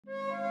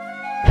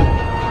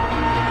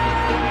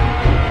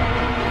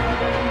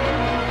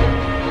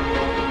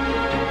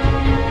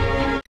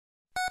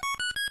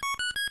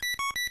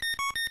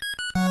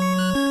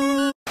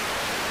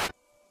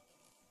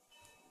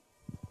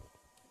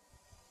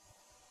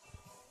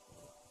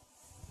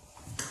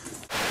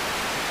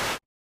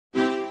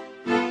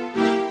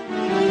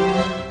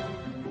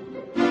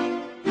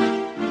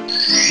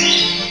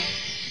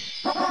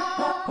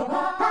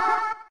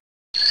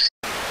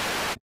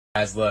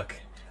Guys, look.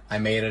 I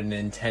made a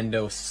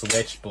Nintendo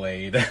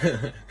Switchblade.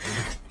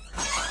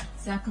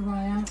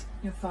 Zachariah,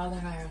 your father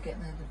and I are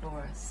getting a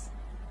divorce.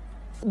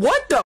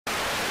 What the?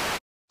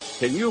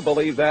 Can you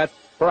believe that?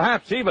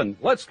 Perhaps even,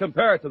 let's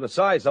compare it to the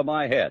size of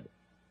my head.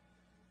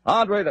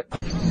 Andre the...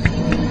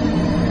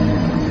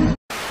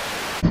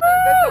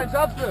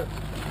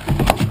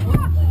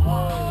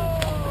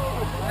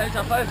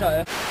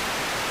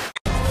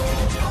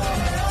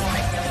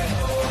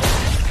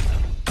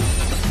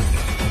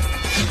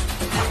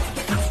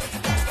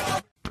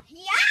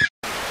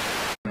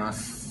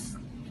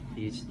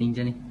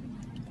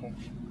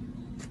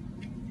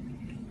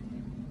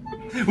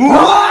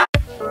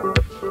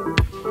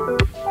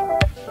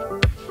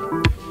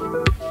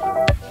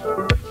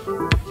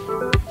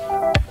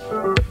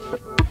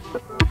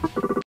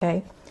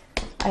 Okay,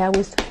 I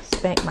always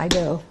spank my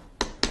dough.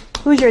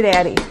 Who's your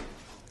daddy?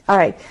 All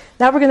right,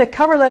 now we're going to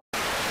cover let.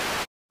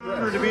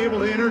 To be able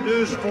to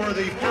introduce for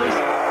the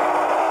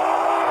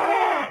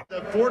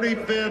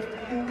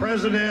 45th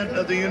President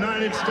of the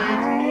United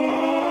States,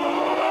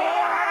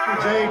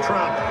 J.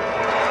 Trump.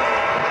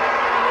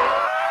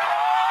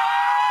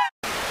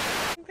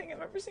 Thing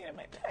I've ever seen in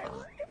my entire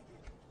life.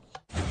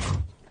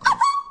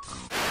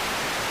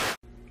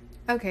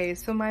 Okay,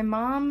 so my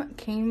mom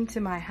came to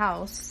my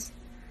house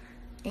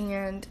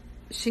and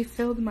she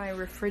filled my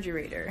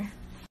refrigerator.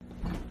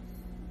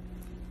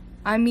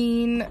 I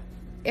mean,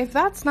 if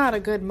that's not a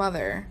good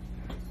mother,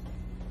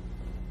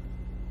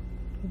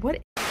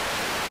 what?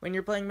 When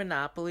you're playing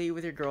Monopoly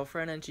with your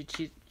girlfriend and she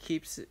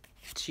keeps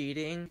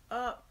cheating.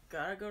 Oh,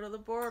 gotta go to the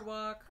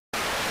boardwalk.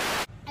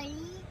 I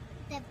need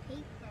the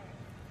paper.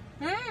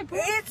 Hey,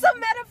 It's a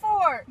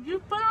metaphor! you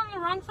put it on the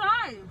wrong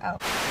side. Oh.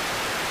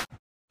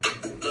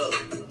 Look,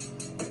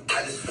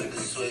 I just flipped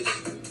the switch.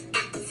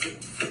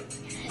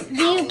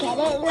 Do you get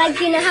it? Like,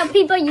 you know how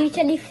people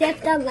usually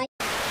flip the light?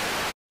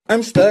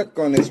 I'm stuck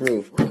on this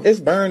roof. It's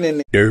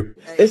burning. Derp.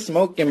 It's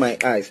smoke in my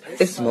eyes.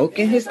 It's smoke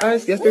in his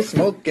eyes? Yes, there's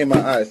smoke in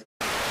my eyes.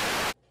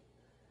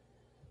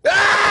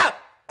 Ah!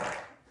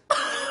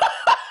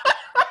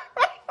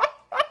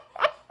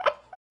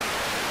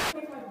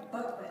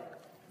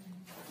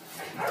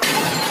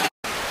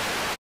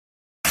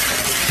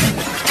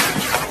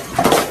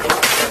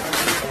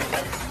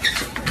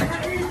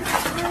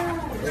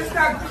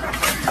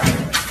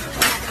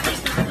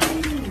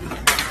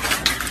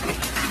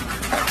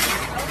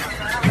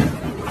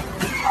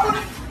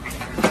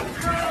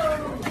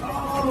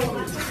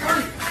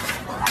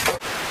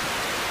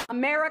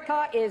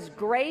 America is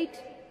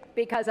great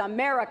because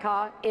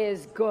America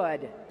is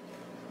good.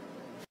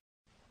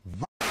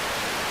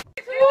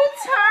 You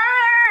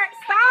turn!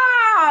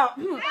 Stop!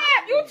 You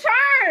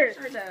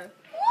turn!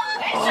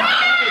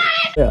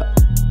 Yeah.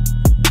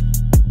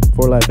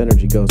 For Life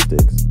Energy Go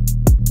Stix.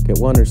 Get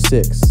 1 or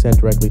 6 sent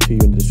directly to you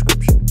in the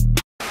description.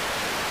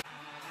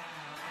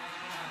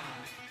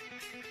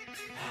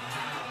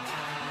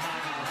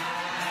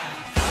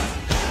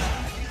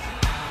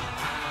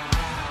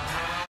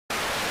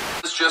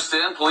 Just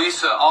in,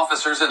 police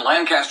officers in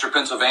Lancaster,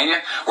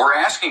 Pennsylvania, were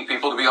asking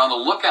people to be on the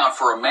lookout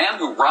for a man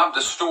who robbed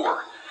a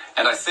store.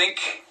 And I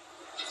think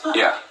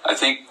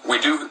we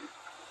do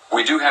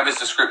have his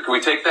description. Can we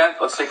take that?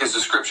 Let's take his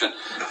description.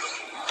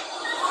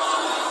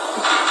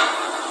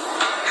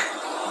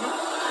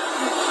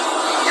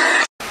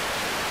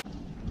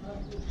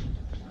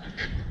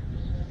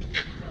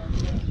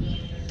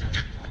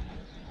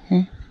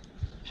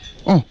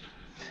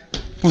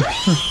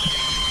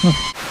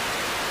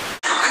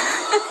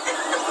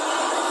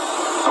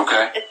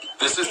 Okay,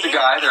 this is the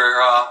guy they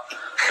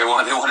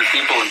wanted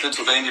people in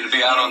Pennsylvania to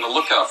be out on the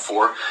lookout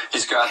for.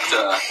 He's got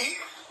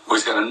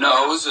a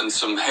nose and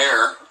some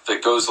hair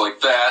that goes like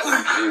that.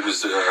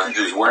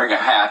 He was wearing a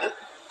hat at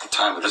the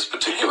time of this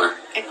particular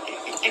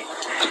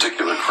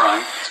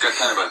crime. He's got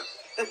kind of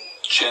a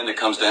chin that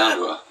comes down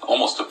to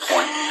almost a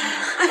point.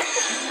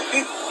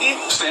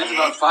 Stands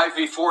about 5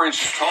 feet 4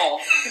 inches tall.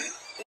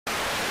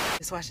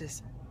 Just watch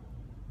this.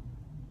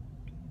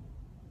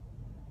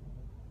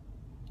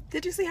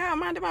 Did you see how I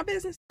minded my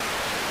business?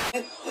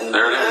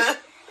 There it is.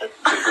 Get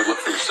a good look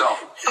for yourself.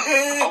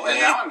 Oh, and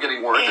now I'm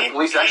getting word that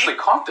police actually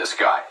caught this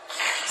guy.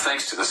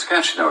 Thanks to the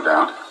sketch, no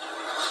doubt.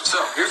 So,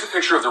 here's a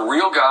picture of the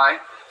real guy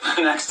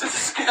next to the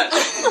sketch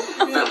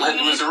that led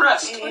to his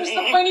arrest. Where's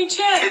the pointy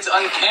chin? It's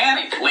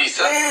uncanny,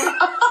 Lisa.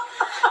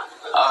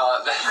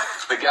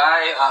 The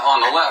guy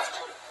on the left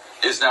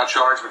is now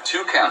charged with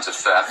 2 counts of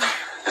theft.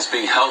 Is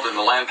being held in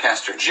the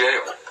Lancaster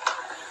jail.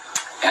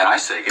 And I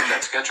say get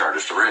that sketch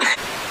artist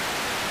arrested.